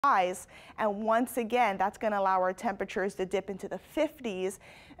highs, and once again that's going to allow our temperatures to dip into the 50s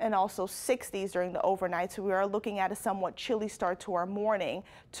and also 60s during the overnight. So we are looking at a somewhat chilly start to our morning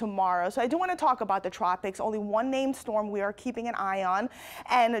tomorrow. So I do want to talk about the tropics. Only one named storm we are keeping an eye on,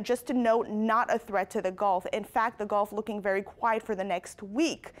 and just to note, not a threat to the Gulf. In fact, the Gulf looking very quiet for the next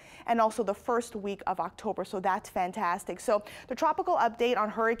week and also the first week of October. So that's fantastic. So the tropical update on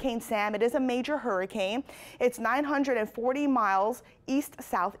Hurricane Sam, it is a major hurricane. It's 940 miles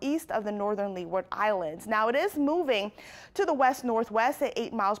east-southeast of the northern Leeward Islands. Now it is moving to the west-northwest at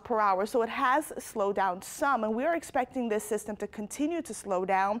 8 miles per hour, so it has slowed down some, and we are expecting this system to continue to slow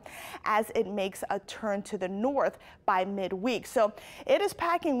down as it makes a turn to the north by midweek. So it is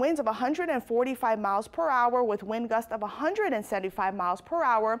packing winds of 145 miles per hour with wind gusts of 175 miles per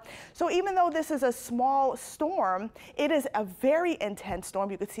hour. So even though this is a small storm, it is a very intense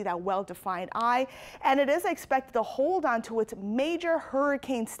storm. You can see that well-defined eye, and it is expected to hold on to its major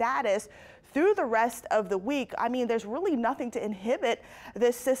hurricane status through the rest of the week. I mean, there's really nothing to inhibit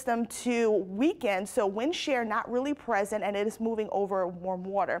this system to weaken, so wind shear not really present, and it is moving over warm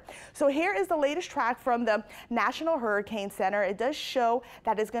water. So here is the latest track from the National Hurricane Center. It does show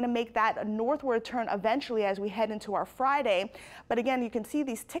that it's going to make that northward turn eventually as we head into our Friday. But again, you can see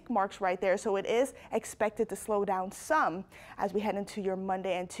these tick marks right there, so it is expected to slow down some as we head into your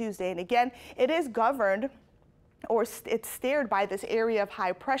Monday and Tuesday. And again, it is governed, or it's steered by this area of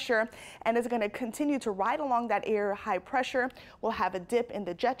high pressure, and is going to continue to ride along that area of high pressure. We'll have a dip in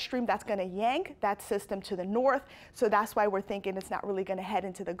the jet stream that's going to yank that system to the north. So that's why we're thinking it's not really going to head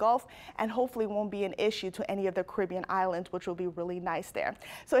into the Gulf, and hopefully won't be an issue to any of the Caribbean islands, which will be really nice there.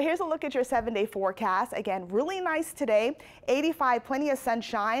 So here's a look at your 7-day forecast. Again, really nice today. 85, plenty of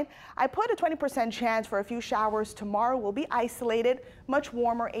sunshine. I put a 20% chance for a few showers tomorrow. Will be isolated, much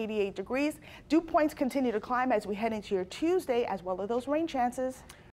warmer, 88 degrees. Dew points continue to climb as we head into your Tuesday, as well as those rain chances.